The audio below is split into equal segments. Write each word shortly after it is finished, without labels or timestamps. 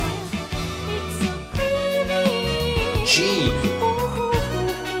G.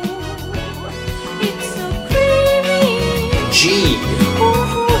 It's so creamy. G. You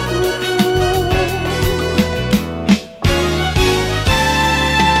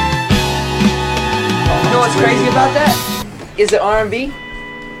know what's crazy about that? Is it R&B?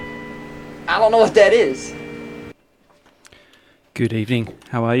 I don't know what that is. Good evening.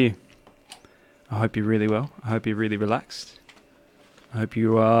 How are you? I hope you're really well. I hope you're really relaxed. I hope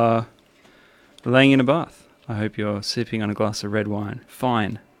you are laying in a bath. I hope you're sipping on a glass of red wine.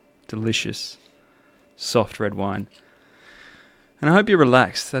 Fine, delicious, soft red wine. And I hope you're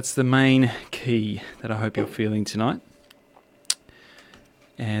relaxed. That's the main key that I hope you're feeling tonight.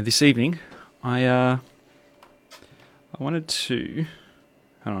 And this evening, I wanted to...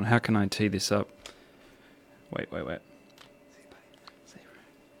 Hold on, how can I tee this up? Wait.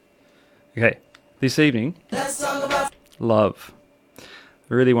 Okay, this evening, love.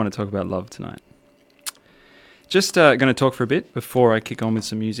 I really want to talk about love tonight. Just going to talk for a bit before I kick on with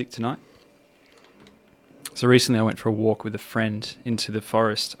some music tonight. So recently I went for a walk with a friend into the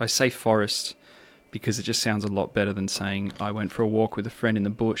forest. I say forest because it just sounds a lot better than saying I went for a walk with a friend in the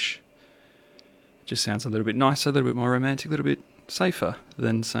bush. It just sounds a little bit nicer, a little bit more romantic, a little bit safer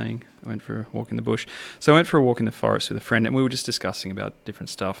than saying I went for a walk in the bush. So I went for a walk in the forest with a friend and we were just discussing about different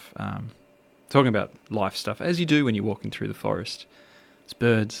stuff, talking about life stuff, as you do when you're walking through the forest. There's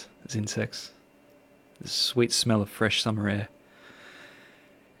birds, there's insects, the sweet smell of fresh summer air.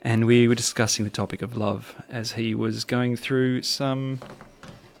 And we were discussing the topic of love as he was going through his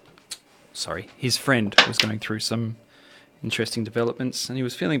friend was going through some interesting developments and he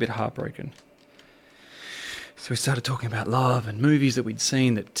was feeling a bit heartbroken. So we started talking about love and movies that we'd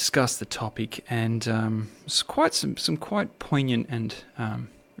seen that discussed the topic, and it's quite some quite poignant and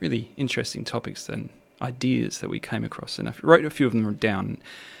really interesting topics and ideas that we came across. And I wrote a few of them down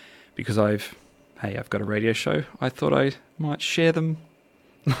because I've got a radio show. I thought I might share them.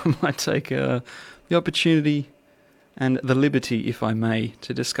 I might take the opportunity and the liberty, if I may,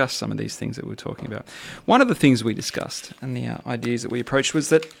 to discuss some of these things that we're talking about. One of the things we discussed and the ideas that we approached was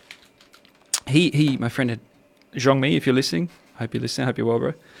that my friend had Zhongmi, if you're listening, I hope you're listening, I hope you're well,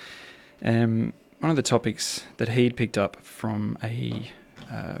 bro. One of the topics that he'd picked up from an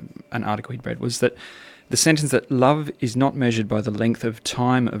article he'd read was that the sentence that love is not measured by the length of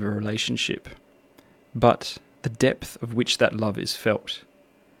time of a relationship, but the depth of which that love is felt.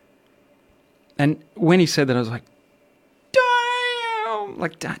 And when he said that, I was like, damn!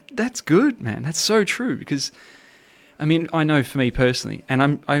 Like, that's good, man. That's so true. Because, I mean, I know for me personally,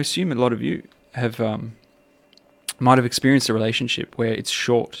 and I assume a lot of you have... might have experienced a relationship where it's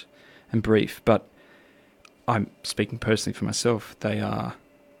short and brief, but I'm speaking personally for myself, they are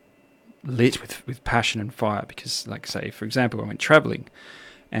lit with passion and fire because, like, say, for example, I went traveling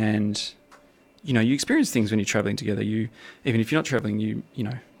and, you know, you experience things when you're traveling together. Even if you're not traveling,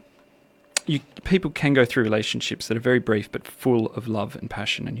 people can go through relationships that are very brief but full of love and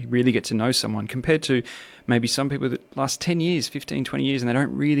passion, and you really get to know someone compared to maybe some people that last 10 years, 15, 20 years, and they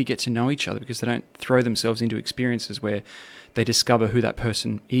don't really get to know each other because they don't throw themselves into experiences where they discover who that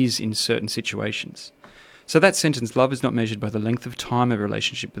person is in certain situations. So that sentence, love is not measured by the length of time of a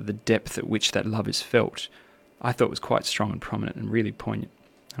relationship, but the depth at which that love is felt, I thought was quite strong and prominent and really poignant.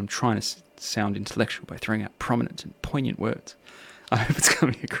 I'm trying to sound intellectual by throwing out prominent and poignant words. I hope it's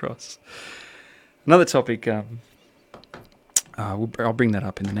coming across. Another topic, I'll bring that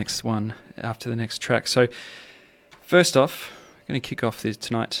up in the next one after the next track. So first off, I'm going to kick off this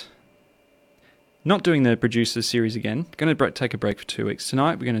tonight. Not doing the producer series again. Going to take a break for 2 weeks.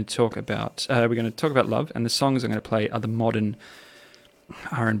 Tonight we're going to talk about love, and the songs I'm going to play are the modern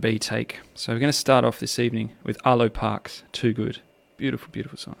R&B take. So we're going to start off this evening with Arlo Parks, Too Good. Beautiful,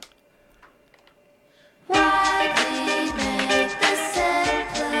 beautiful song.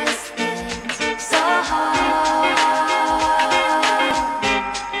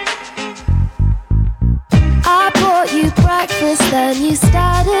 Breakfast, then you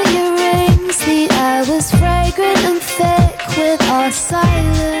stared at your rings. The air was fragrant and thick with our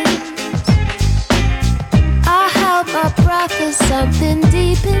silence. I held my breath as something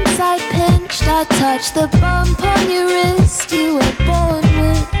deep inside pinched. I touched the bump on your wrist you were born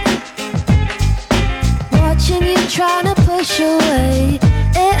with. Watching you trying to push away.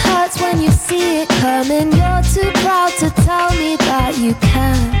 It hurts when you see it coming. You're too proud to tell me that you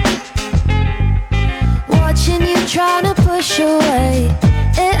can. Watching you trying to push away.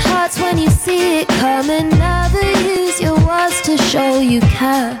 It hurts when you see it coming. Never use your words to show you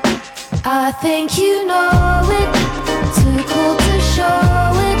care. I think you know it. Too cool to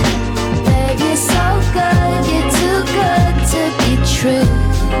show it. Babe, you're so good. You're too good to be true.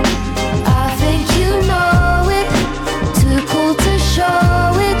 I think you know it.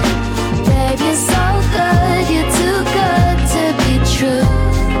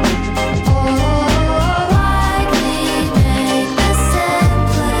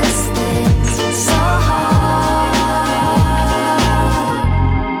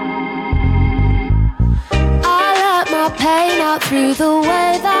 out through the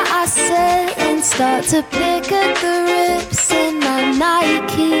way that I sit and start to pick at the rips in my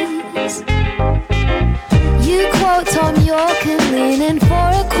Nikes. You quote Tom York and lean in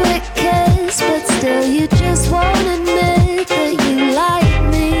for a quick kiss, but still you just won't admit that you like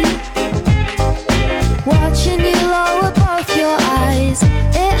me. Watching you lower both your eyes,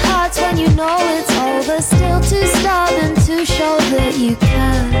 it hurts when you know it's over, still too stubborn to show that you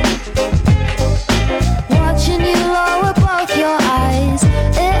can. Watching you lower both your eyes,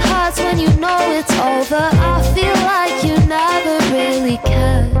 it hurts when you know it's over. I feel like you never really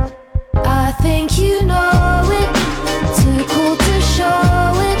cared. I think you know it, too cool to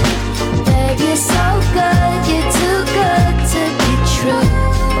show it. Babe, you're so good, you're too good to be true.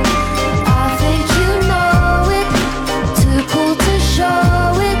 I think you know it, too cool to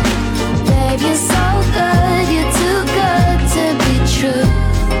show it. Babe, you're so good, you're too good to be true.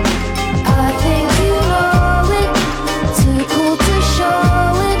 I think you know it, too cool to show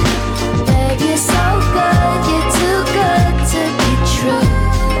it. Babe, you're so good, you're too good to be true.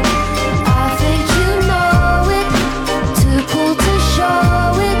 I think you know it, too cool to show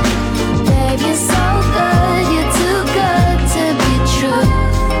it. Babe, you're so good, you're too good to be true.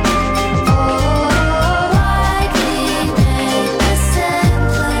 Oh, why we make the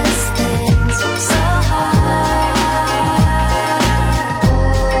simplest things so hard?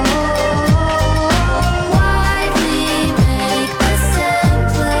 Why we make the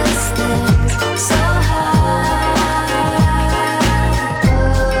simplest things so hard?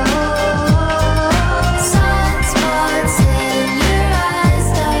 Sunspots in your eyes,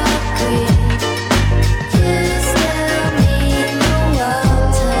 dark green. You still mean the world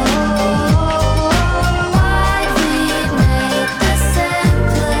to me. Why we make the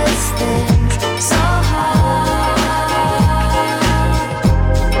simplest things so hard?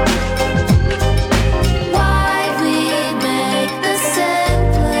 Why we make the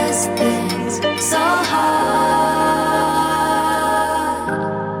simplest things so hard?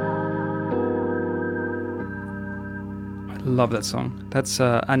 I love that song. That's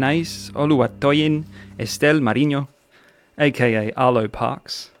Anais Oluwatoyin Estelle Marinho, aka Arlo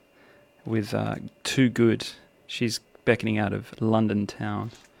Parks, with Too Good. She's beckoning out of London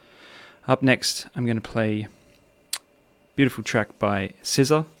town. Up next, I'm going to play a beautiful track by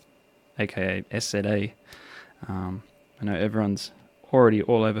SZA, aka SZA. I know everyone's already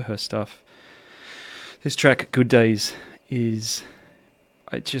all over her stuff. This track, Good Days, is...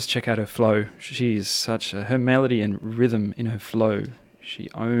 just check out her flow. She is such her melody and rhythm in her flow. She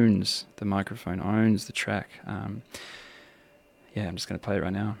owns the microphone, owns the track. I'm just going to play it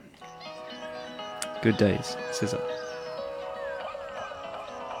right now. Good Days, SZA.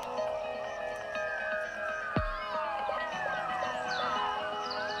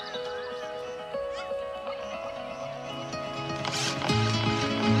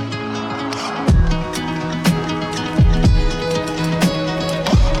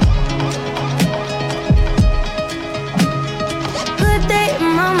 Good day in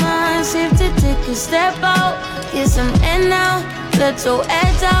my mind, safe to take a step out, get some air now, let your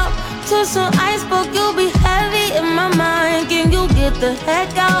edge out. To some iceberg, you'll be heavy in my mind. Can you get the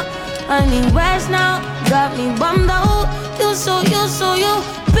heck out? I need rest now, got me bummed out. You so you,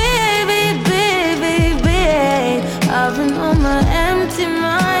 baby, baby, baby. I've been on my empty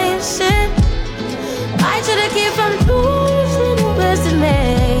mind, shit. I should've kept from losing the best of me.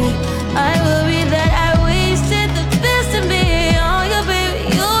 I worry that I wasted the best of me. Oh, yeah, baby,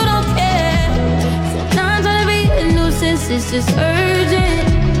 you don't care. Sometimes trying to be a nuisance, it's just urgent.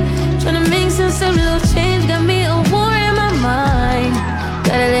 Trying to make sense of little change, got me a war in my mind.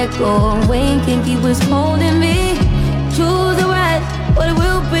 Gotta let go of Wayne, can't keep what's holding me. Choose the right, but it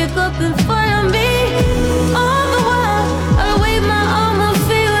will break up in front of me. All the while, I wave my arm and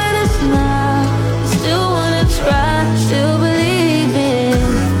feel it a smile. Still wanna try, still believe in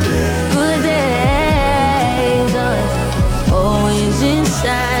good days. Always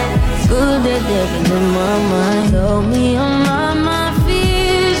inside, good days living in my mind. Help me unlock my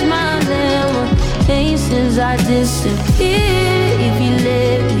fears, my limitations. I disappear if you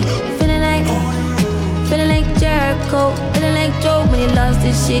let me. Feeling like Jericho, feeling like Joe when he lost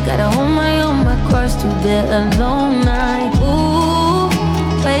his shit. Gotta hold my own, my cross to bear a long night. Ooh,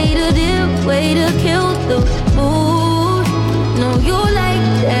 way to dip, way to kill the mood. No, you like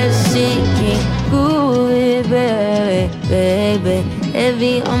that shit, can't groove it, baby, baby.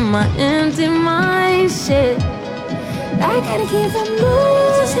 Heavy on my empty mind, shit. I gotta keep from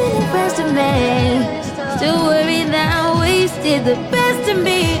losing the rest of me. Still worried that I wasted the best of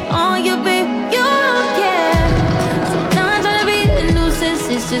me on you, babe. You don't care. Sometimes trying to be a nuisance,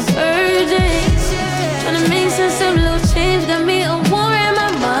 it's just urgent. Trying to make sense of little change, got me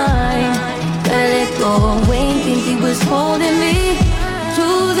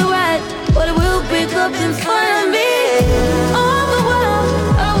in front of me. All the while,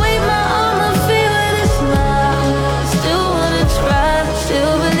 I wave my arm and feel with a smile. Still wanna try,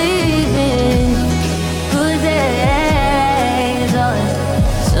 still believe in good days. Oh,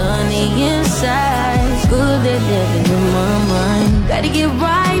 sunny inside, good days living in my mind. Gotta get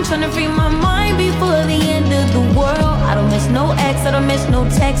right, tryna free my mind before the end of the world. I don't miss no ex, I don't miss no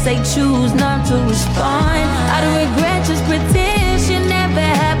text. They choose not to respond. I don't regret, just pretend shit never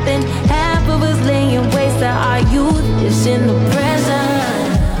happened. Half of us laying waste to our youth is in the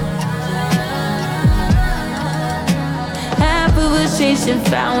present. Half of us chasing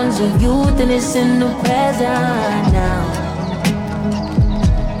fountains of youth and it's in the present now.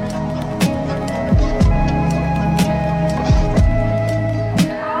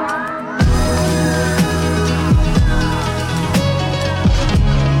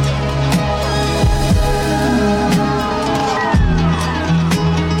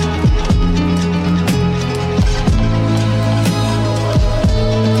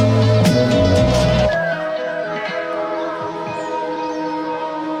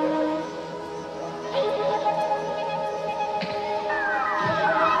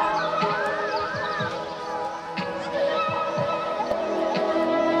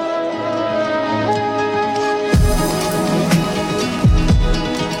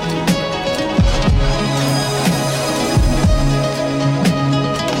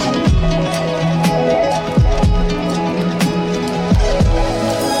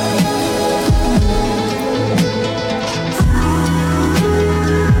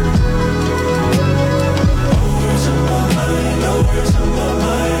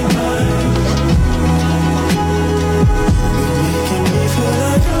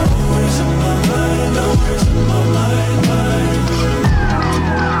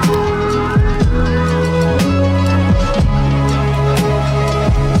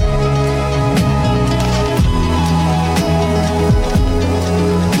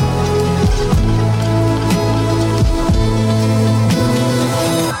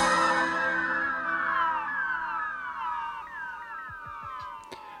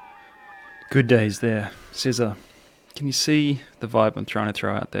 Good days there, SZA. Can you see the vibe I'm trying to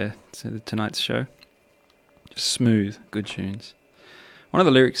throw out there to tonight's show? Just smooth, good tunes. One of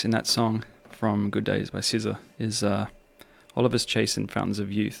the lyrics in that song from Good Days by SZA is all of us chasing fountains of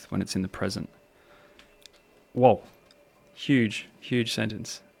youth when it's in the present. Whoa. Huge, huge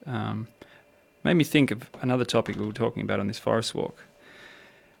sentence. Made me think of another topic we were talking about on this forest walk.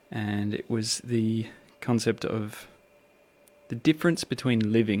 And it was the concept of the difference between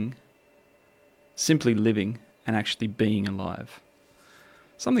simply living, and actually being alive.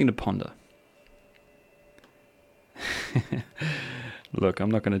 Something to ponder. Look,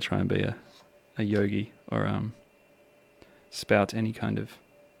 I'm not going to try and be a yogi or spout any kind of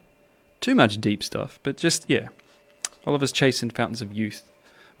too much deep stuff, but just, yeah, all of us chasing fountains of youth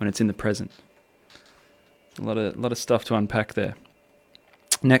when it's in the present. A lot of stuff to unpack there.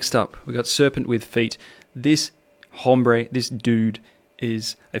 Next up, we got Serpent with Feet. This hombre, this dude,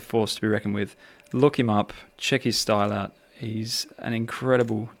 is a force to be reckoned with. Look him up, check his style out. He's an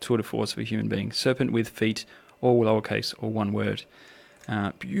incredible tour de force of a human being. Serpent with Feet, all lowercase, all one word.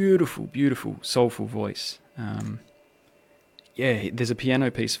 Beautiful, beautiful, soulful voice. There's a piano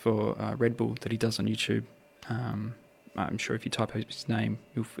piece for Red Bull that he does on YouTube. I'm sure if you type his name,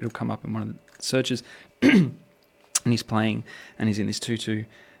 it'll come up in one of the searches. And he's playing, and he's in this tutu,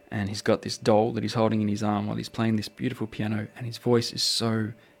 and he's got this doll that he's holding in his arm while he's playing this beautiful piano, and his voice is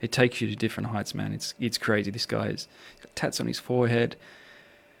so... It takes you to different heights, man. It's crazy. This guy has got tats on his forehead.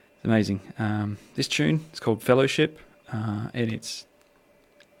 It's amazing. This tune, it's called Fellowship, and it's...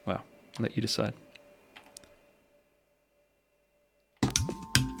 Well, I'll let you decide.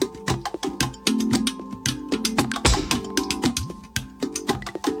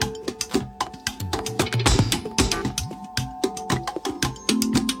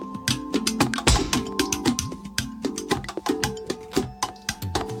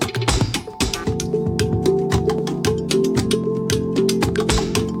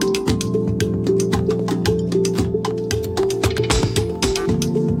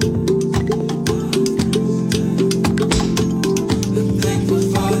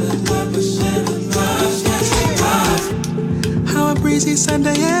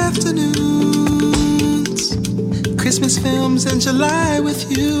 Sunday afternoons, Christmas films in July with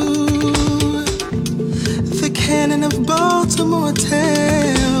you, the canon of Baltimore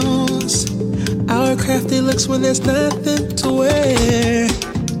tales, our crafty looks when there's nothing to wear.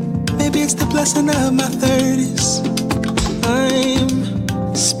 Maybe it's the blessing of my 30s.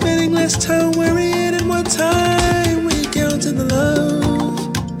 I'm spending less time worrying and more time with gowns in the love.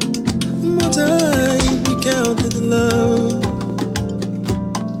 More time.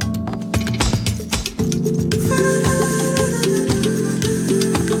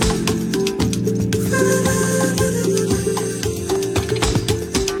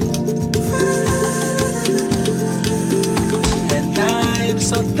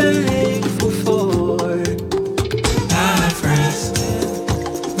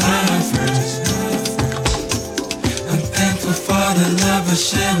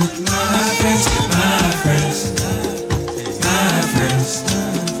 with my friends, my friends, my friends.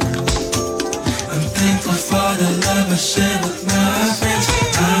 I'm thankful for the love I share with my friends,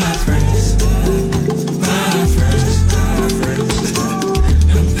 my friends, my friends, my friends.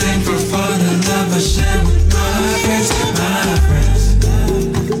 I'm thankful for the love I share with my friends, my friends,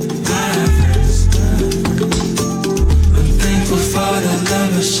 my friends. I'm thankful for the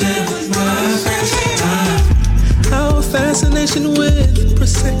love I share with my friends, our fascination with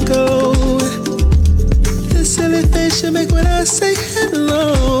Prosecco. The silly face you make when I say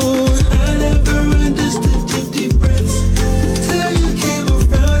hello. I never understood your deep breaths till you came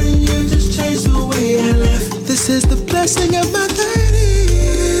around and you just changed the way I left. This is the blessing of my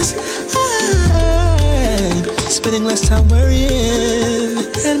 30s. I'm spending less time worrying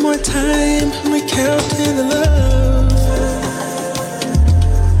and more time recounting the love.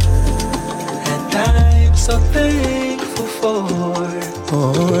 And I'm so thankful for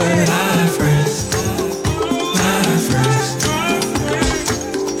my friends, my friends.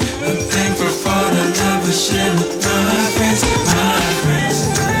 I'm thankful for the love I share with my friends, my friends,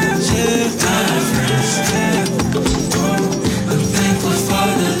 my friends. I'm thankful for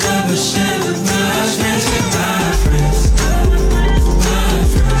the love I share with my friends, my friends, my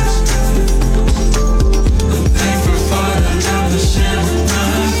friends. I'm thankful for the love I share with my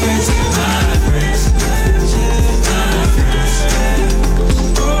friends, my friends, my friends.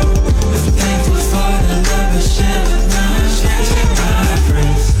 I'm thankful for the love I share with my friends, my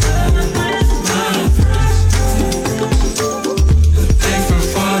friends, my friends. I'm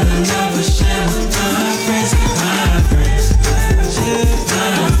thankful for the love I share with my friends, my friends, my friends.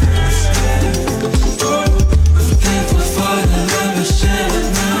 I'm thankful for the love I share with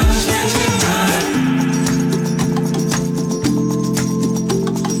my friends,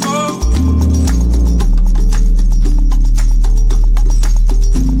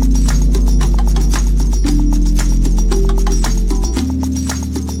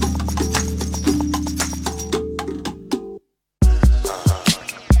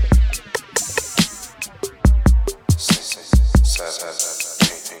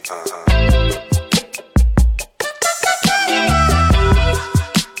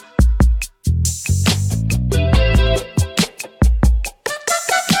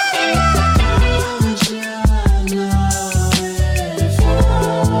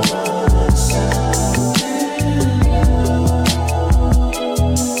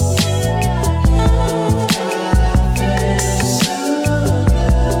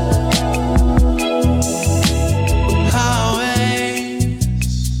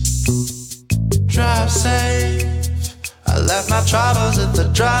 my troubles at the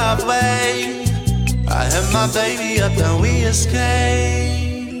driveway. I have my baby up and we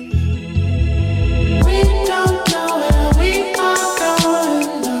escape. We don't know where we are going,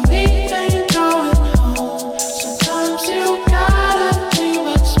 but we ain't going home. Sometimes you gotta do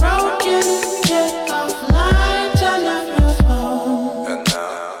what's broken, get offline, turn off your phone.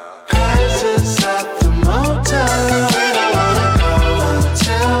 Crisis at the motel, we don't wanna go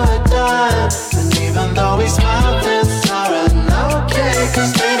until we're done. And even though we smile, this aren't okay,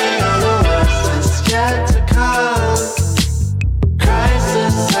 'cause maybe all the worst is yet to come. Crisis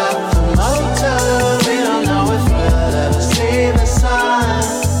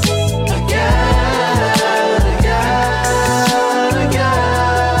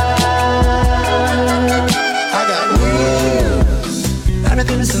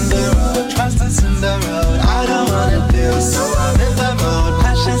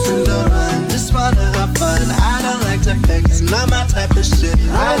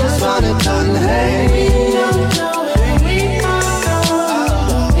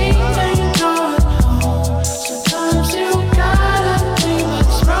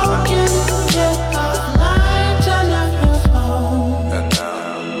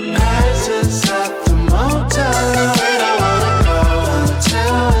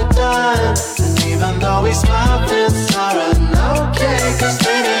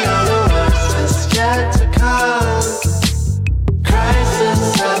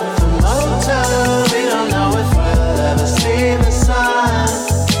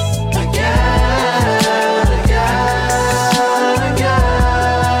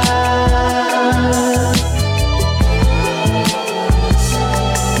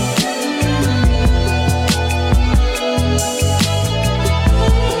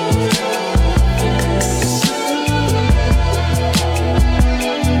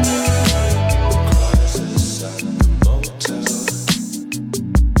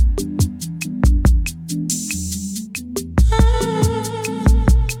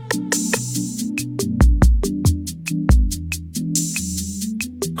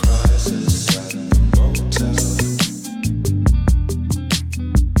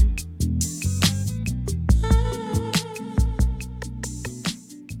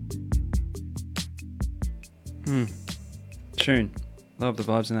tune. Love the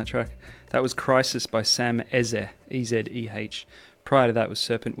vibes in that track. That was Crisis by Sam Ezeh, E-Z-E-H. Prior to that was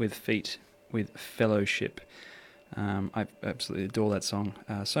Serpent with Feet with Fellowship. I absolutely adore that song.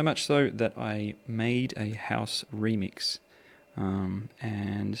 So much so that I made a house remix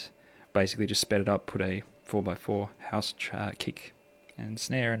and basically just sped it up, put a 4x4 house kick and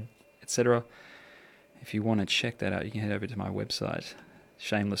snare and etc. If you want to check that out, you can head over to my website.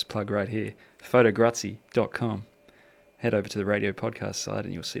 Shameless plug right here, photograzzi.com. Head over to the radio podcast side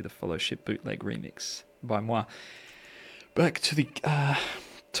and you'll see the Fellowship bootleg remix by moi. Back to the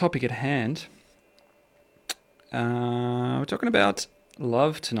topic at hand. We're talking about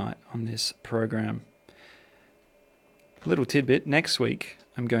love tonight on this program. A little tidbit. Next week,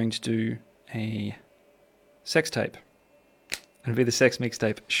 I'm going to do a sex tape. It'll be the Sex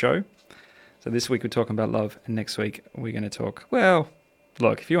Mixtape show. So this week we're talking about love, and next week we're going to talk, well,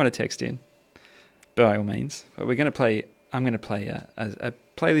 look, if you want to text in, by all means. But I'm going to play a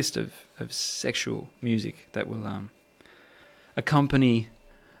playlist of sexual music that will accompany,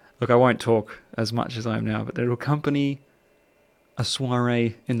 look, I won't talk as much as I am now, but it'll accompany a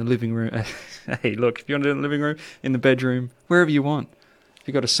soiree in the living room. Hey, look, if you want to do it in the living room, in the bedroom, wherever you want. If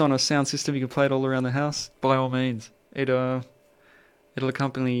you've got a Sonos sound system, you can play it all around the house, by all means. It'll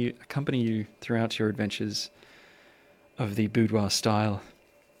accompany you throughout your adventures of the boudoir style.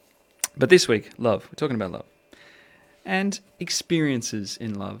 But this week, love. We're talking about love. And experiences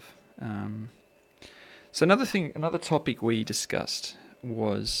in love. So another topic we discussed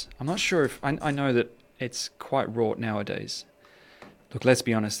was, I'm not sure if, I know that it's quite wrought nowadays. Look, let's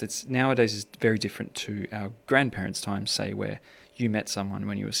be honest, nowadays is very different to our grandparents' time, say, where you met someone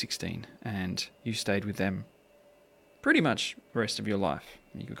when you were 16 and you stayed with them pretty much the rest of your life.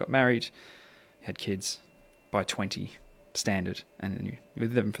 You got married, had kids by 20 standard, and then you're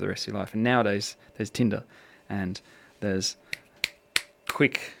with them for the rest of your life. And nowadays, there's Tinder and there's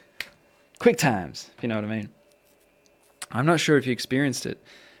quick times, if you know what I mean. I'm not sure if you experienced it.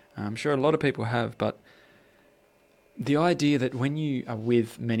 I'm sure a lot of people have, but the idea that when you are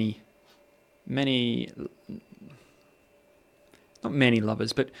with many, not many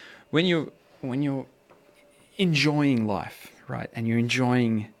lovers, but when you're enjoying life, right, and you're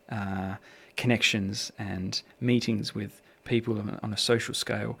enjoying connections and meetings with people on a social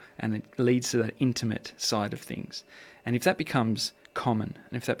scale, and it leads to that intimate side of things. And if that becomes common,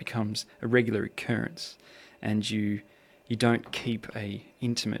 and if that becomes a regular occurrence, and you don't keep a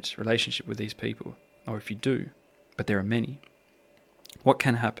intimate relationship with these people, or if you do, but there are many, what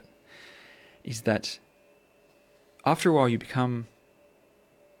can happen is that after a while you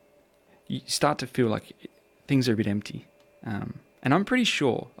start to feel like things are a bit empty. And I'm pretty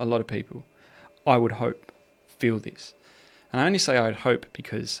sure a lot of people, I would hope, feel this. And I only say I would hope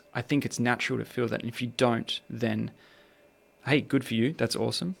because I think it's natural to feel that. And if you don't, then, hey, good for you. That's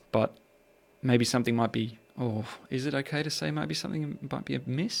awesome. But maybe something might be, is it okay to say maybe something might be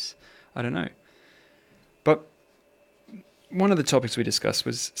amiss? I don't know. But one of the topics we discussed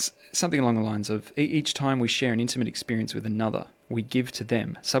was something along the lines of each time we share an intimate experience with another, we give to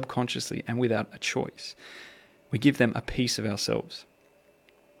them subconsciously and without a choice. We give them a piece of ourselves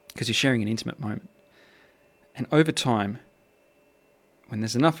because you're sharing an intimate moment. And over time, when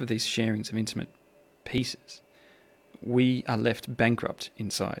there's enough of these sharings of intimate pieces, we are left bankrupt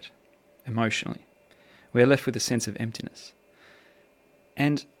inside, emotionally. We are left with a sense of emptiness.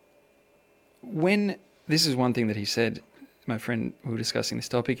 And this is one thing that he said, my friend, we were discussing this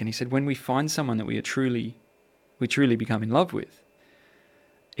topic, and he said, when we find someone that we truly become in love with,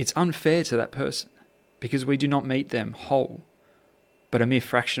 it's unfair to that person because we do not meet them whole, but a mere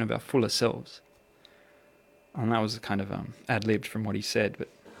fraction of our fuller selves. And that was kind of ad-libbed from what he said, but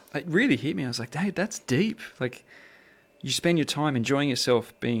it really hit me. I was like, hey, that's deep. Like, you spend your time enjoying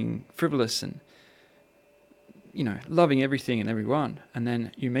yourself, being frivolous and, loving everything and everyone, and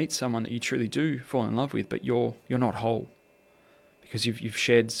then you meet someone that you truly do fall in love with, but you're not whole because you've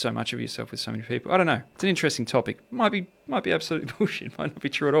shared so much of yourself with so many people. I don't know. It's an interesting topic. Might be absolutely bullshit. Might not be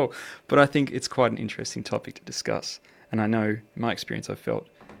true at all. But I think it's quite an interesting topic to discuss. And I know, in my experience, I felt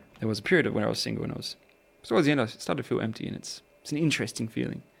there was a period of when I was single and towards the end, I started to feel empty, and it's an interesting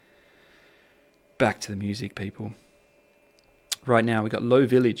feeling. Back to the music, people. Right now, we got Low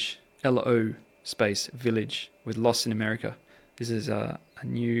Village, L-O space Village, with Lost in America. This is a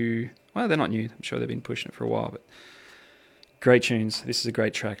new, well, they're not new. I'm sure they've been pushing it for a while, but great tunes. This is a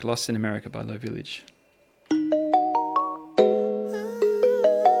great track, Lost in America by Low Village. Tell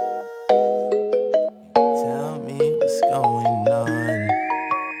me what's going on.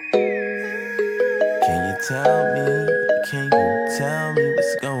 Can you tell me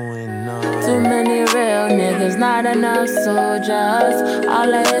what's going on? Too many real niggas not not enough soldiers. All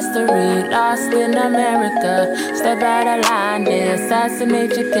the history lost in America. Step out of line, they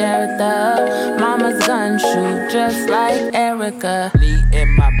assassinate your character. Mama's gun shoot just like Erica. Knee in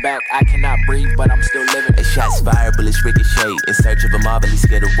my back, I cannot breathe, but I'm still living. And shots fire, bullets ricochet. In search of a marvelous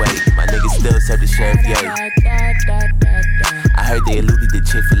getaway. My niggas still serve the sheriff, I heard they eluded the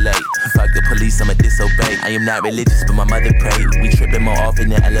Chick-fil-A. Fuck the police, I'ma disobey. I am not religious, but my mother prayed. We trippin' more often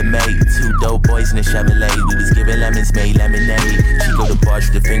than LMA. 2 dope boys in a Chevrolet. We was giving lemons, made lemonade. She go to bars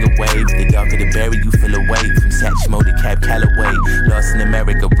with the finger wave. The darker the berry, you feel away. From Satchmo to Cap Calloway. Lost in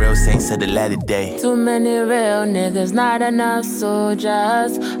America, real saints of the latter day. Too many real niggas, not enough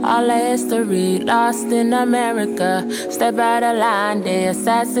soldiers. All the history lost in America. Step out of line, they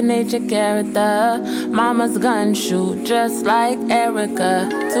assassinate your character. Mama's gun shoot just like Erica.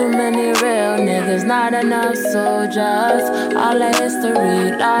 Too many real niggas, not enough soldiers. All the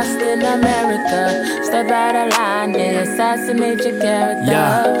history lost in America. Step out of line, they assassinate your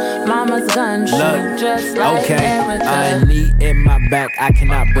character. Mama's gun shoot just like Erica. A knee in my back, I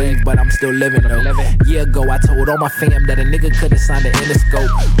cannot breathe, but I'm still living though. Year ago, I told all my fam that a nigga could've signed an Interscope.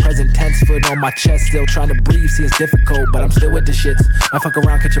 Present tense, foot on my chest, still trying to breathe, see it's difficult, but I'm still with the shits. I fuck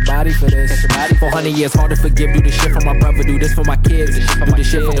around, catch your body for this. 400 years, hard to forgive. Do this shit for my brother, do this for my kids. Do this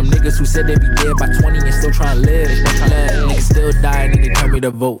shit for them niggas who said they be dead by 20 and still trying to live. Niggas still dying and they tell me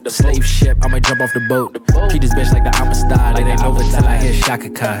to vote. The slave ship, I might jump off the boat. Treat this bitch like the Amistad. It ain't over till I hear Shaka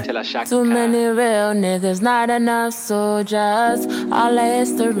Khan. Too many real niggas, not enough soldiers. All the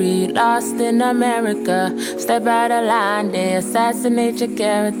history lost in America. Step out of line, they assassinate your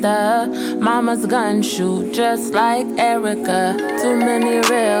character. Mama's gun shoot just like Erica. Too many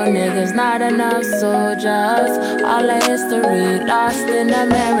real niggas, not enough soldiers. All the history lost in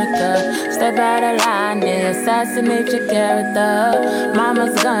America. Step out of line, they assassinate your character.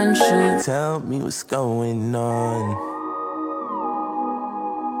 Mama's gun shoot. Tell me what's going on.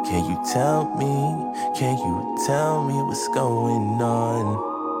 Can you tell me? Can you tell me what's going on?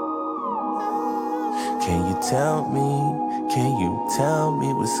 Can you tell me? Can you tell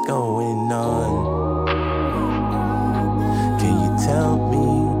me what's going on? Can you tell me?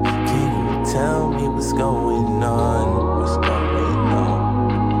 Can you tell me what's going on? What's going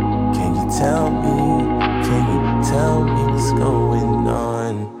on? Can you tell me? Can you tell me what's going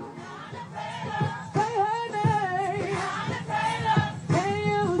on?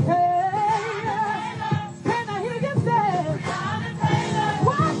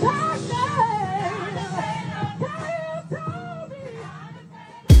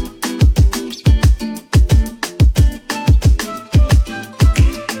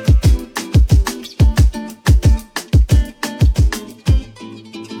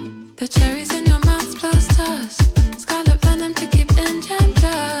 The cherries in your mouth spell stars. Scarlet venom to keep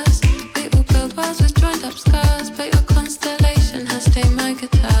engenders. We all build walls with joined up scars, but your constellation has stained my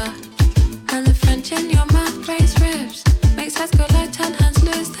guitar. And the French in your mouth breaks ribs, makes heads go like 10 hands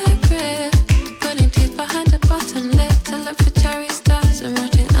lose their grip. Putting teeth behind the bottom lip to look for cherry stars and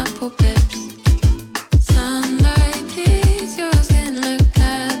watching apple pips. Sunlight tease your skin, look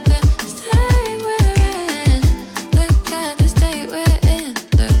at the state we're in. Look at the state we're in.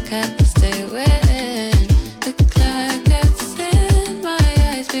 Look at the state we're in. The cloud gets in my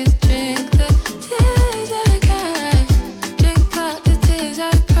eyes. Please drink the tears I cry. Drink out the tears I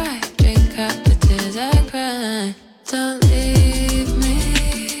cry. Drink out the tears I cry. Don't leave me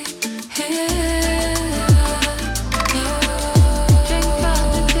here. No. Drink out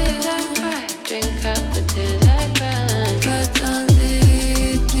the tears I cry. Drink out the tears I cry. But don't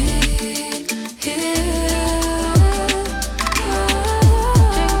leave me here.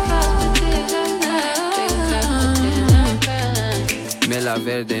 Mela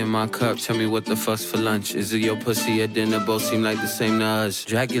Verde in my cup, tell me what the fuck's for lunch. Is it your pussy at dinner? Both seem like the same to us.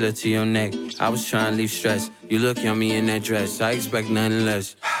 Dracula to your neck, I was trying to leave stress. You look yummy in that dress, I expect nothing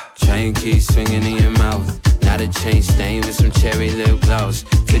less. Chain keys swinging in your mouth. Not a chain stain with some cherry lip gloss.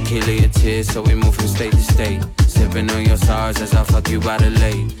 Tequila your tears, so we move from state to state. Sipping on your stars as I fuck you by the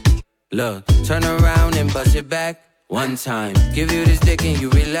lake. Look, turn around and bust it back. 1 time, give you this dick and you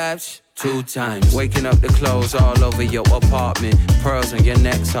relapse. 2 times, waking up the clothes all over your apartment. Pearls on your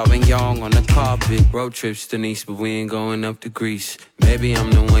neck, Sauvignon on the carpet. Road trips to Nice, but we ain't going up to Greece. Maybe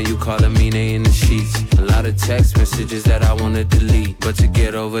I'm the one you call Amine in the sheets. A lot of text messages that I wanna delete, but to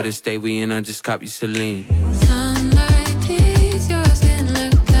get over the state we in, I just copy Celine. Sunlight tease your skin,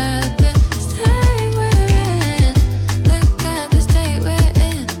 look at the state we're in. Look at the state we're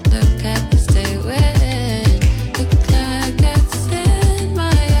in. Look at the state we're in. The cloud gets in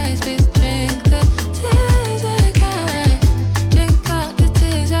my eyes. Please drink the tears I cry. Drink out the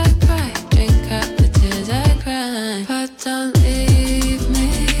tears I cry. Drink out the tears I cry.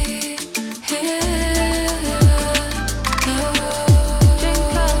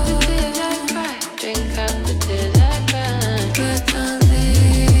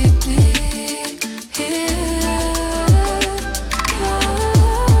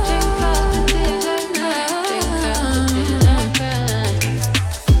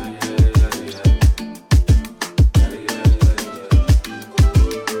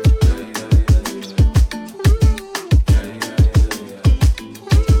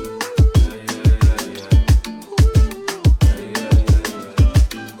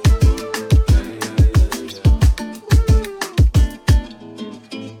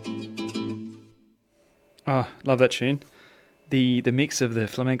 love that tune. The mix of the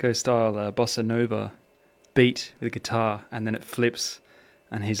flamenco style bossa nova beat with the guitar, and then it flips,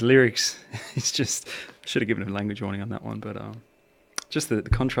 and his lyrics, it's just, I should have given him a language warning on that one, but just the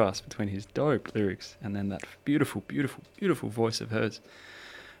contrast between his dope lyrics and then that beautiful, beautiful, beautiful voice of hers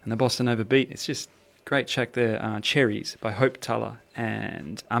and the bossa nova beat. It's just great. Check there. Cherries by Hope Tala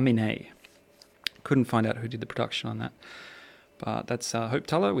and Aminé. Couldn't find out who did the production on that, but that's Hope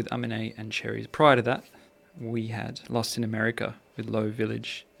Tala with Aminé and Cherries. Prior to that, we had Lost in America with Low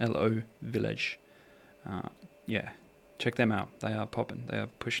Village, L-O Village. Yeah, check them out. They are popping. They are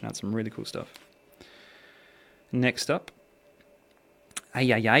pushing out some really cool stuff. Next up,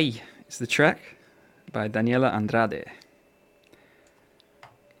 Ay Ay Ay is the track by Daniela Andrade.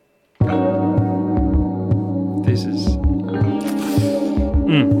 This is...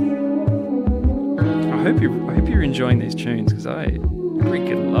 I hope you're enjoying these tunes, because I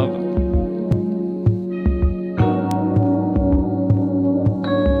freaking love them.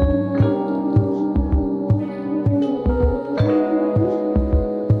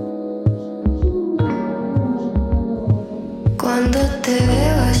 Cuando te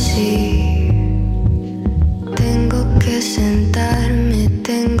veo así, tengo que sentarme,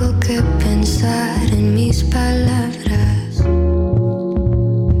 tengo que pensar en mis palabras.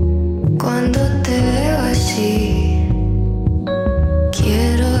 Cuando te veo así,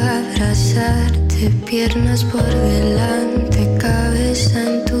 quiero abrazarte, piernas por delante, cabeza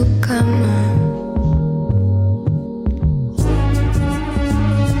en tu cama.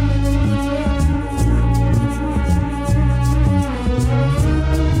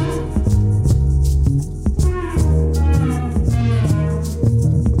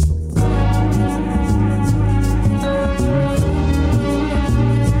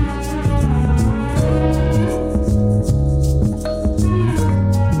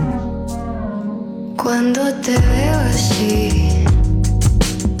 Cuando te veo así,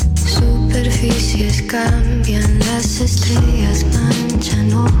 superficies cambian, las estrellas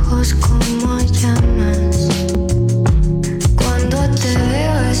manchan ojos como llamas. Cuando te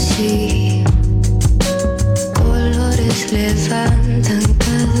veo así, colores levantan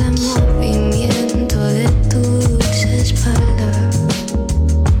cada movimiento de tu dulce espalda.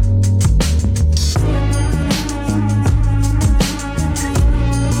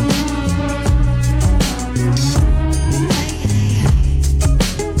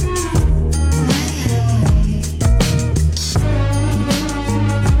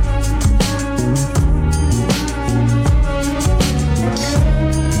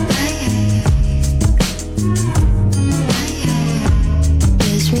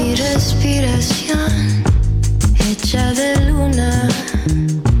 Hecha de luna,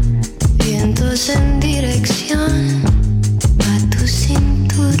 vientos en dirección a tu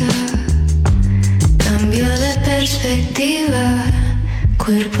cintura. Cambio de perspectiva,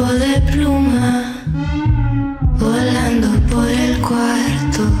 cuerpo de pluma, volando por el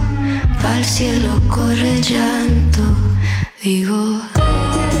cuarto, pa'l cielo corre el llanto. Digo,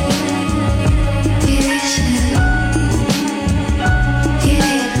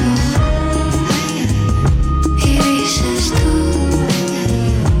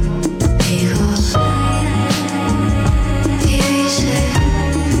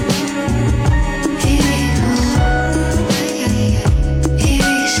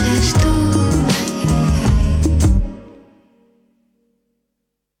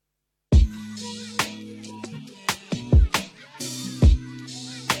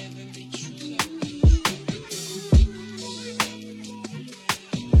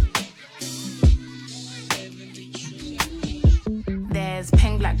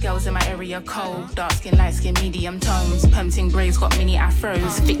 girls in my area cold, dark skin, light skin, medium tones, perm-ting braids got mini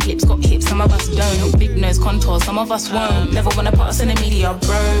afros, thick lips got hips, some of us don't, big nose contours, some of us won't, never wanna put us in the media,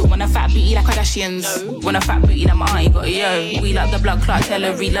 bro, want a fat booty like Kardashians, want a fat booty like my auntie got a yo, we like the blood clot, tell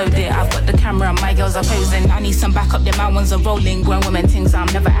her reload it, I've got the camera, my girls are posing, I need some backup, then my ones are rolling, grown women things, I'm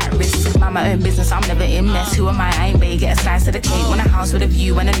never at risk, mind my own business, I'm never in mess, who am I ain't bae, get a slice of the cake, want a house with a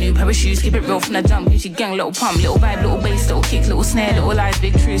view and a new pair of shoes, keep it real from the jump, Gucci gang, little pump, little vibe, little bass, little kick, little snare, little lies,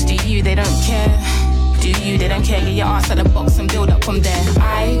 big truths, do you, they don't care. Do you, they don't care, get your ass out the box and build up from there.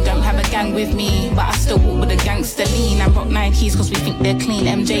 I don't have a gang with me, but I still walk with a gangster lean. I rock Nikes cause we think they're clean.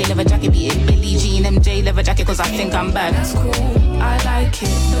 MJ leather jacket, beat it Billie Jean. MJ leather jacket cause I think I'm bad. That's cool, I like it.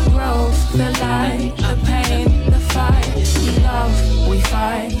 The growth, the light, the pain, the fight. We love, we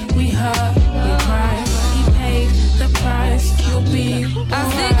fight, we hurt, we cry. He paid the price, you'll be alright. I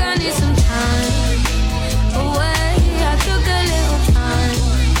think I need some time away. I took a little time.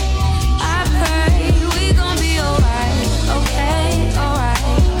 I pray we gon' be alright. Okay, alright,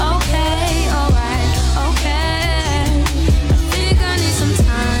 okay, alright, okay.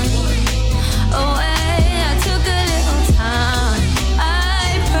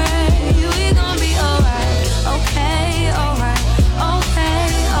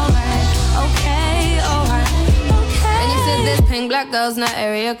 hotels, not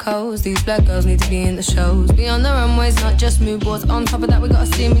area codes. These black girls need to be in the shows. Be on the runways, not just mood boards. On top of that, we got a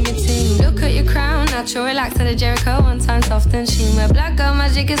steam in your team. Look at your crown, natural, relax to the Jericho. One time soft and sheen. Where black girl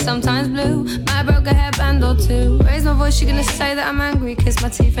magic is sometimes blue. Might broke a hairband or two. Raise my voice, you're gonna say that I'm angry. Kiss my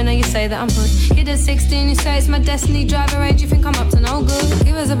teeth, and then you say that I'm hood. Kid at 16, you say it's my destiny. Driving range, you think I'm up to no good.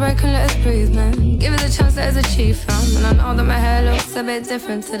 Give us a break and let us breathe, man. Give us a chance, let us achieve, fam. And I know that my hair looks a bit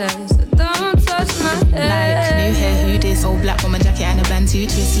different today, so don't touch my head. Like, new hair, who this? All black bomber jacket and a bantu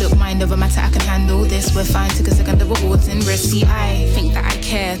twist. Look, mind over matter, I can handle this. We're fine, took a second of awards in risk. See, I think that I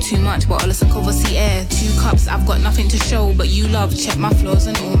care too much, but all of some cover see air. 2 cups, I've got nothing to show, but you love, check my flaws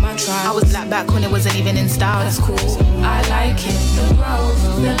and all my trials. I was black back when it wasn't even in style, that's cool. I like it, the growth,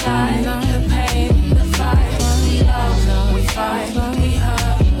 the light, the pain, the fight. We love, we fight, we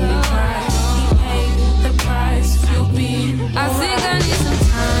hurt, we cry. We pay the price, you'll be. I think I need some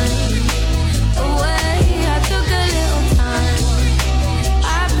time away. I took a little time. I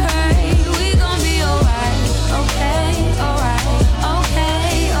pray we gon' be alright. Okay, alright,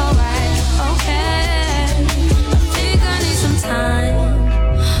 okay, alright, okay. I think I need some time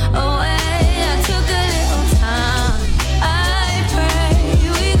away. I took a little time. I pray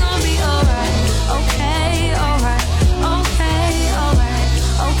we gon' be alright. Okay, alright, okay, alright,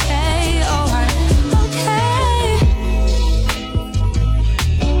 okay, alright, okay.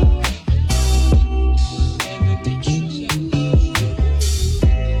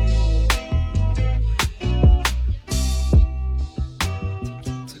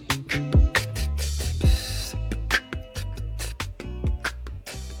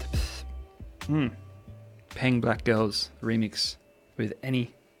 Peng Black Girls remix with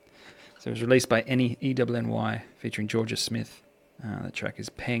Any. So it was released by Any, ENNY, featuring Georgia Smith. The track is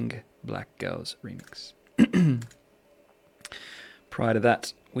Peng Black Girls remix. Prior to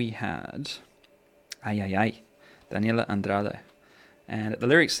that, we had Ay Ay Ay, Daniela Andrade. And the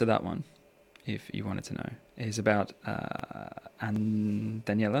lyrics to that one, if you wanted to know, is about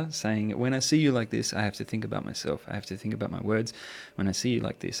Daniela saying, when I see you like this, I have to think about myself. I have to think about my words. When I see you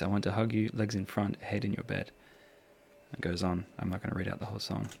like this, I want to hug you, legs in front, head in your bed. It goes on. I'm not going to read out the whole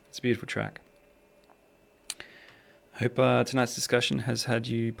song. It's a beautiful track. Hope tonight's discussion has had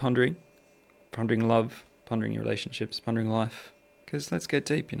you pondering love, pondering your relationships, pondering life. Because let's get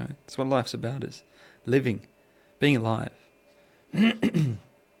deep, That's what life's about, is living, being alive. You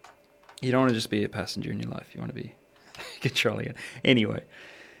don't want to just be a passenger in your life. You want to be controlling it. Anyway,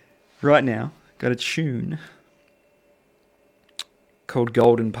 right now, got a tune called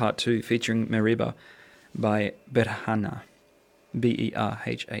Golden Part 2 featuring Mereba by Berhana.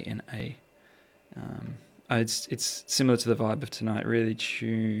 Berhana. It's similar to the vibe of tonight. Really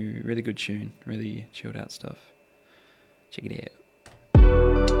good tune. Really chilled out stuff. Check it out.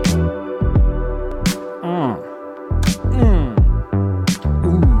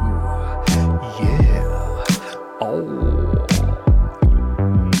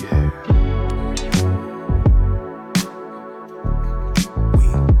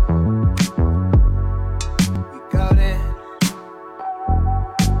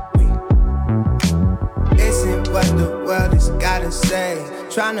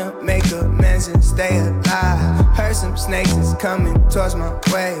 Trying to make amends and stay alive. Heard some snakes is coming towards my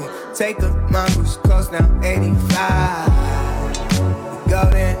way. Take a mongoose close now 85. We go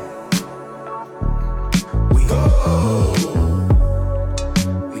then. We go.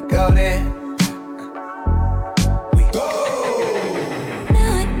 We go then. We go.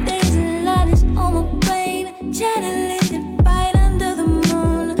 Nowadays a lot is on my brain. Channeling the fight under the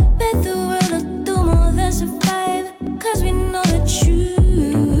moon. Bet the world will do more than survive. Cause we know the truth.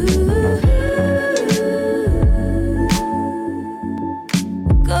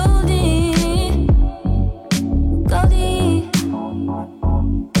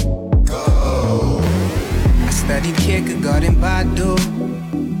 Garden Badu.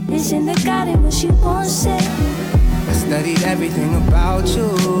 It's in the garden, what she won't say. I studied everything about you.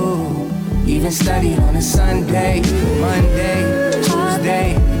 Even studied on a Sunday, Monday,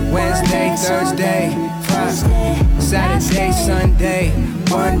 Tuesday, Wednesday, Thursday, Friday, Saturday, Sunday.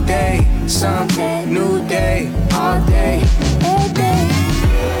 One day, some new day, all day, every day.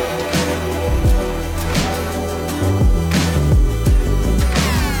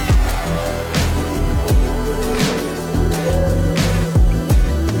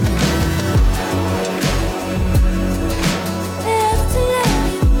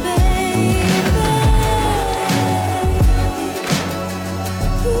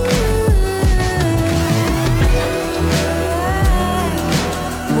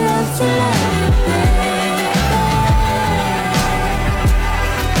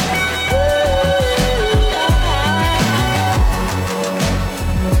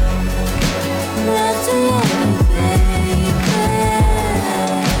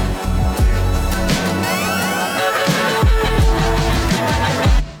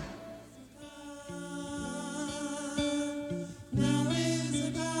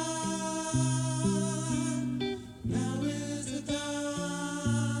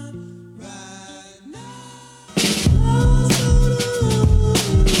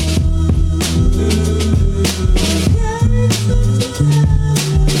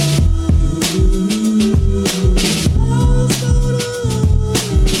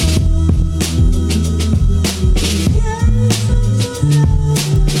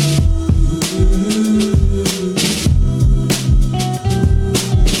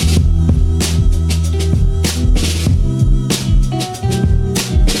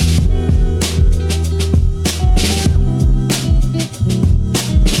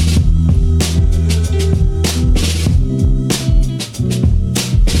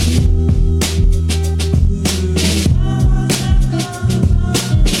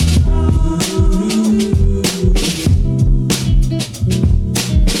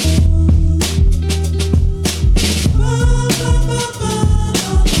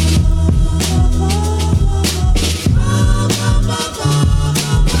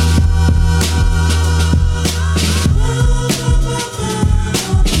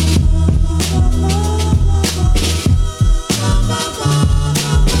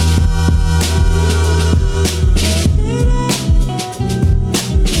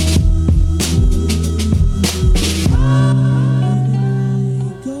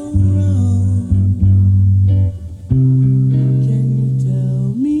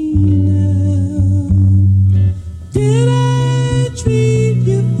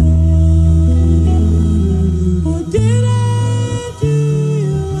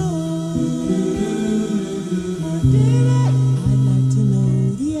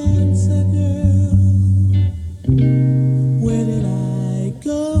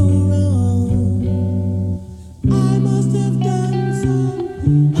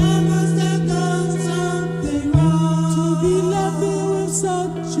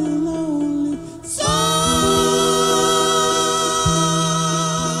 such a lonely soul.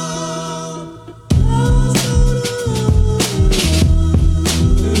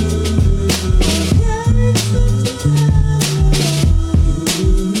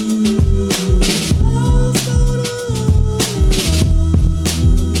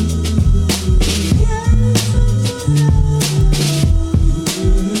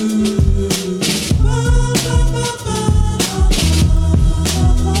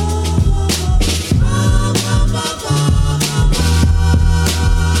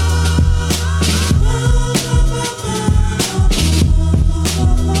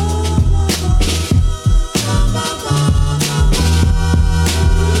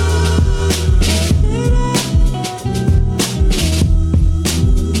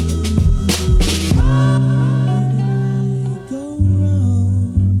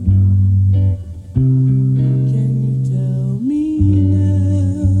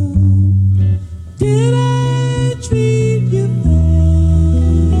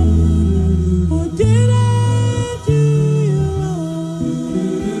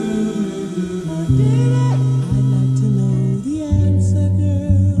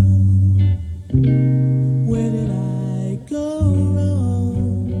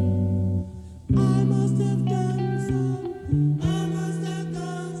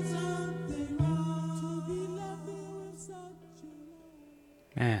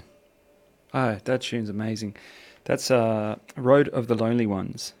 Man, oh, that tune's amazing. That's Road of the Lonely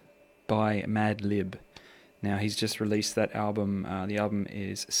Ones by Madlib. Now, he's just released that album. The album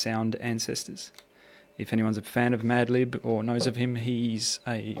is Sound Ancestors. If anyone's a fan of Madlib or knows of him, he's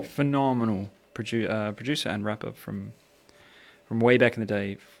a phenomenal producer and rapper from way back in the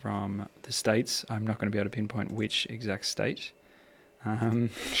day from the States. I'm not going to be able to pinpoint which exact state.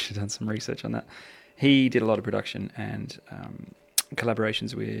 Should have done some research on that. He did a lot of production and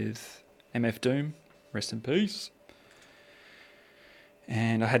collaborations with MF Doom, rest in peace.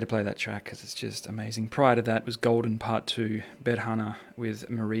 And I had to play that track because it's just amazing. Prior to that was Golden Part 2, Berhana with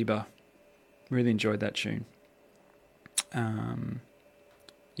Mariba. Really enjoyed that tune.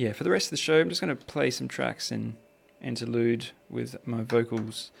 Yeah, for the rest of the show, I'm just going to play some tracks in interlude with my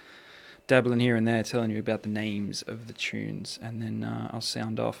vocals dabbling here and there, telling you about the names of the tunes, and then I'll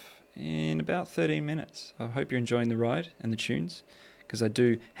sound off in about 13 minutes. I hope you're enjoying the ride and the tunes, because I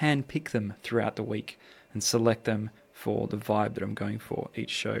do hand pick them throughout the week and select them for the vibe that I'm going for each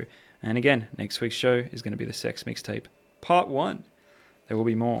show. And again, next week's show is going to be the Sex Mixtape Part 1. There will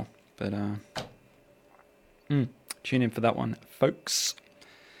be more, but tune in for that one, folks.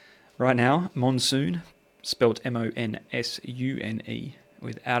 Right now, Monsoon, spelled M-O-N-S-U-N-E,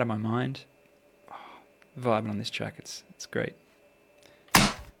 with Out of My Mind. Oh, vibing on this track, it's great.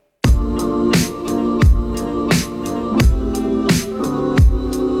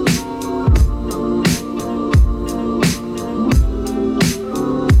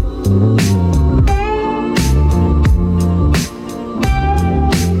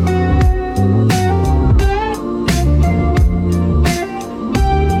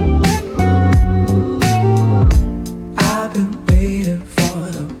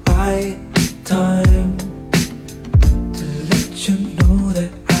 Time to let you know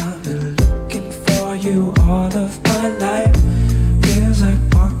that I've been looking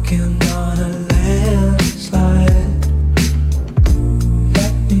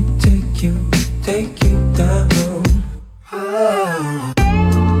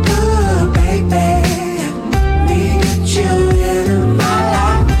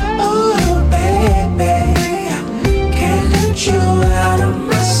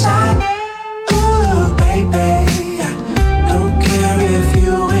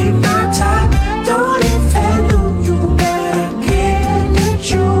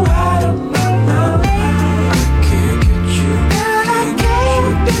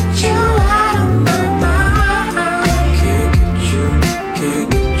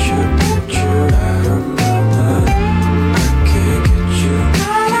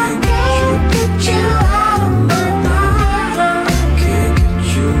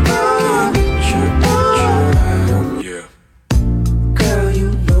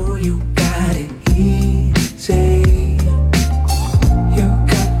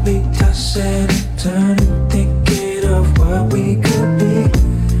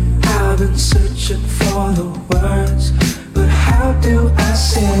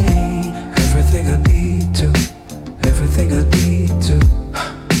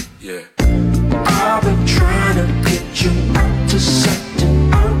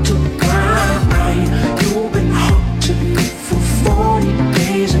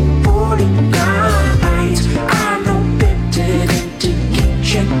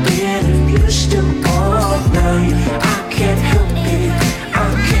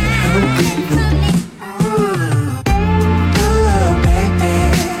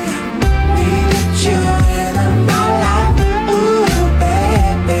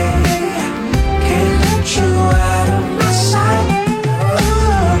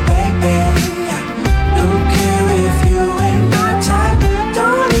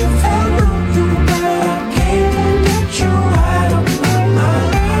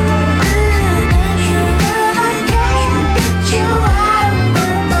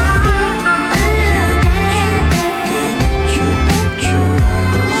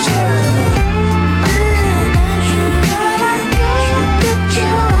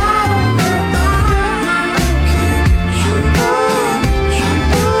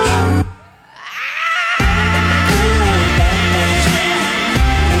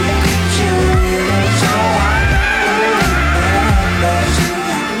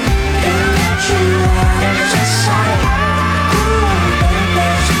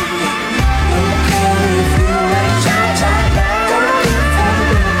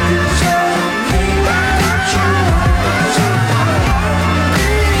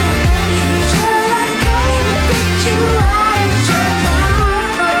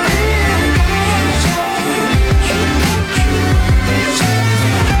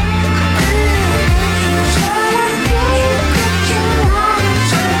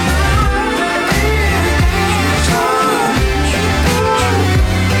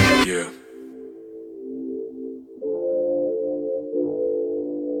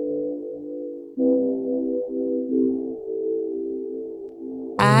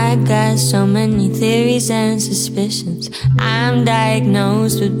I got so many theories and suspicions. I'm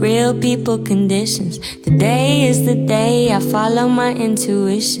diagnosed with real people conditions. Today is the day I follow my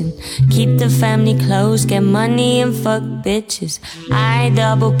intuition. Keep the family close, get money and fuck bitches. I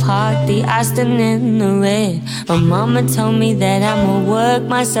double park the Austin in the red. My mama told me that I'ma work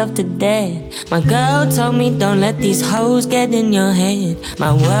myself to death. My girl told me don't let these hoes get in your head.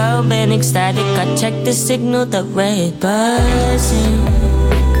 My world been ecstatic, I checked the signal, the red buzzing.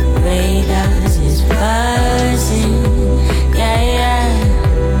 Radars is buzzing. Yeah, yeah,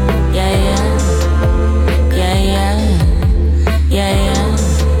 yeah, yeah, yeah, yeah, yeah, yeah.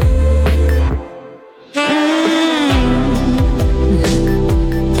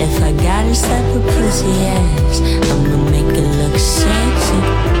 If I gotta slap a pussy ass, I'ma make it look sexy.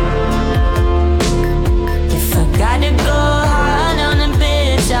 If I gotta go hard on a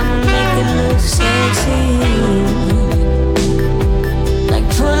bitch, I'ma make it look sexy. Like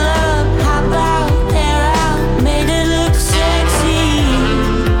pull up, hop out, air out, made it look sexy.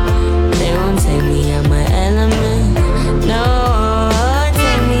 They won't take me out my element. No,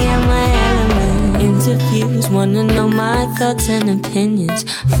 take me out my element. Interviews wanna know my thoughts and opinions.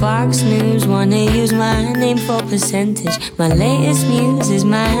 Fox News wanna use my name for percentage. My latest muse is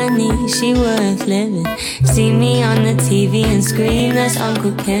my honey, she worth living. See me on the TV and scream, that's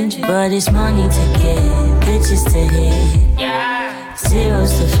Uncle Kendrick. But it's money to get, bitches to hit,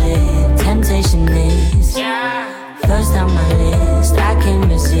 zeros to flip, temptation is first on my list, I can't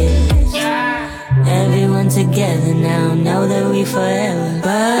resist. Everyone together now, know that we forever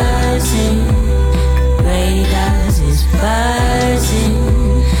buzzing. Radars is buzzing.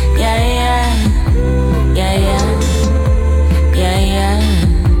 Yeah, yeah, yeah, yeah, yeah, yeah,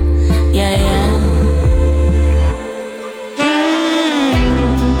 yeah, yeah.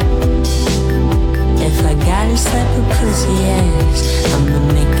 If I gotta slap a pussy ass, I'ma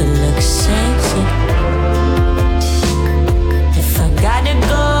make it look sexy. If I gotta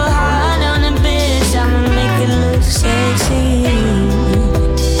go hard on a bitch, I'ma make it look sexy.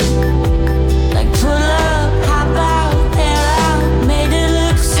 Like pull up, hop out, air out, made it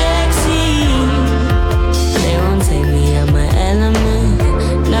look sexy. They won't take me out my element.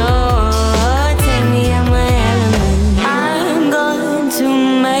 No, take me out my element. I'm going to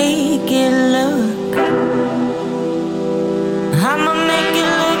make it look, I'ma make it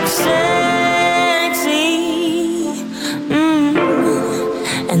look sexy.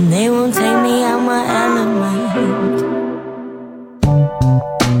 And they won't take me out my element.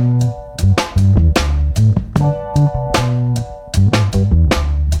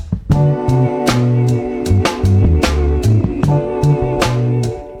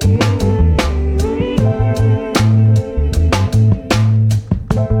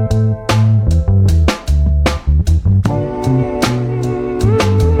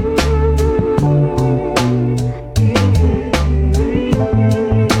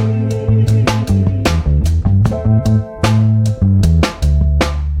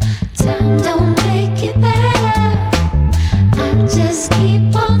 Time don't make it better. I just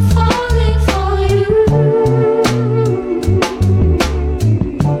keep on falling for you.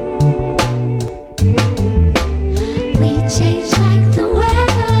 We change like the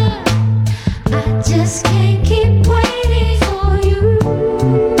weather. I just can't keep waiting for you.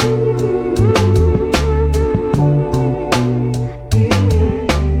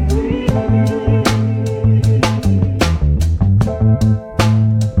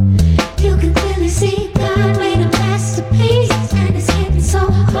 You can clearly see God made a masterpiece, and it's getting so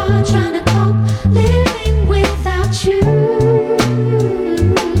hard trying to cope, living without you.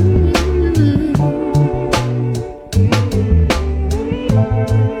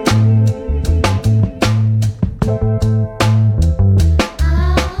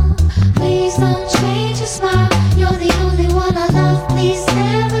 Oh, please don't change your smile. You're the only one I love. Please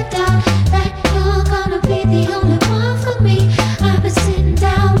never doubt that you're gonna be the only one for me. I've been sitting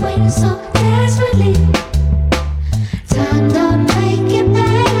down waiting so desperately. Time don't make it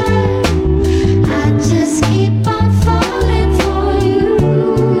better. I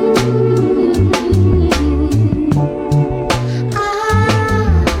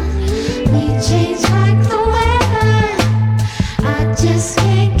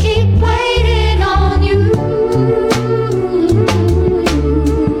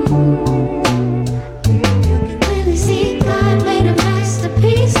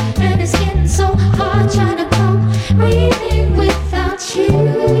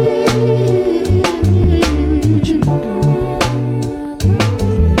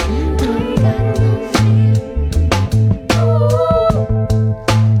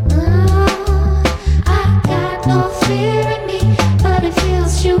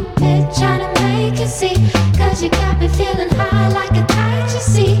bit, trying to make you see. Cause you got me feeling high like a kite, you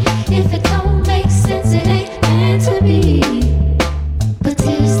see. If it don't make sense, it ain't meant to be. But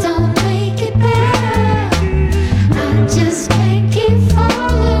tears don't make it better. I just can't keep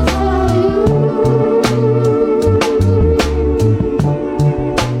falling for you.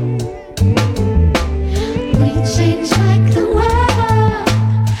 We change like the weather.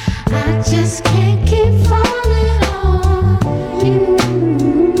 I just can't keep falling on you.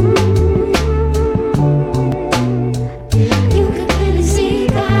 You can clearly see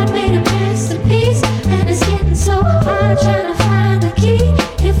God made a masterpiece, and it's getting so hard trying to find the key.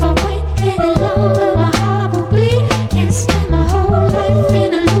 If I wait any longer, my heart will bleed. Can't spend my whole life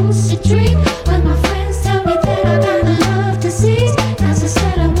in a lucid dream when my friends tell me that I got a love disease. Cause I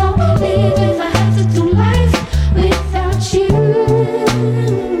said I won't leave if I have to do life without you.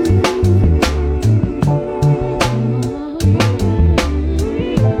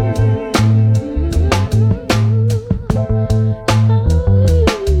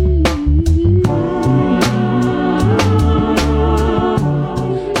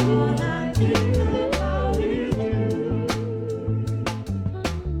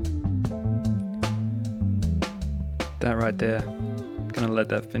 That right there, gonna let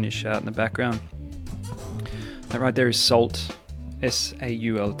that finish out in the background. That right there is Salt,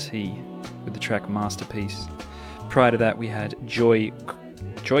 S-A-U-L-T, with the track Masterpiece. Prior to that we had Joy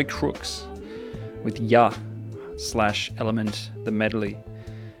Crooks with Ya/Element, the medley.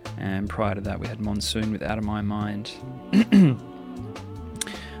 And prior to that we had Monsoon with Out of My Mind. I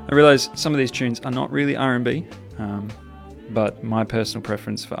realise some of these tunes are not really R&B, but my personal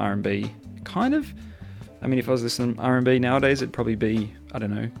preference for R&B kind of, I mean, if I was listening to R&B nowadays, it'd probably be, I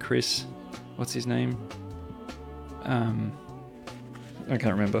don't know, Chris, what's his name? I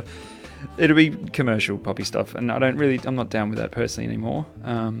can't remember. It'll be commercial poppy stuff, and I'm not down with that personally anymore.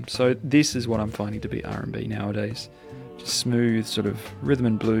 So this is what I'm finding to be R&B nowadays. Just smooth, sort of rhythm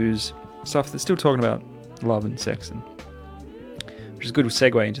and blues, stuff that's still talking about love and sex, and which is a good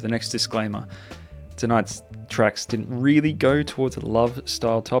segue into the next disclaimer. Tonight's tracks didn't really go towards a love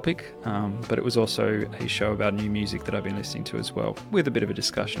style topic, but it was also a show about new music that I've been listening to as well, with a bit of a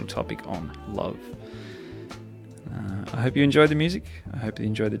discussional topic on love. I hope you enjoyed the music. I hope you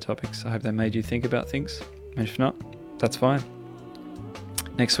enjoyed the topics. I hope they made you think about things. And if not, that's fine.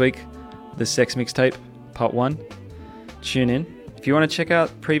 Next week, the Sex Mixtape, Part 1. Tune in. If you want to check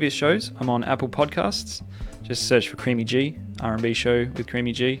out previous shows, I'm on Apple Podcasts. Just search for Creamy G, R&B show with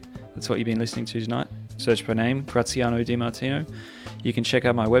Creamy G. That's what you've been listening to tonight. Search by name, Graziano Di Martino. You can check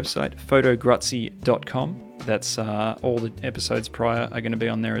out my website, photograzzi.com. That's all the episodes prior are going to be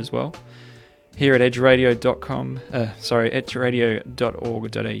on there as well. Here at edgeradio.org.au.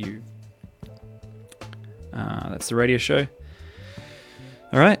 That's the radio show.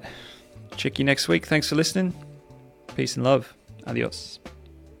 All right. Check you next week. Thanks for listening. Peace and love. Adios.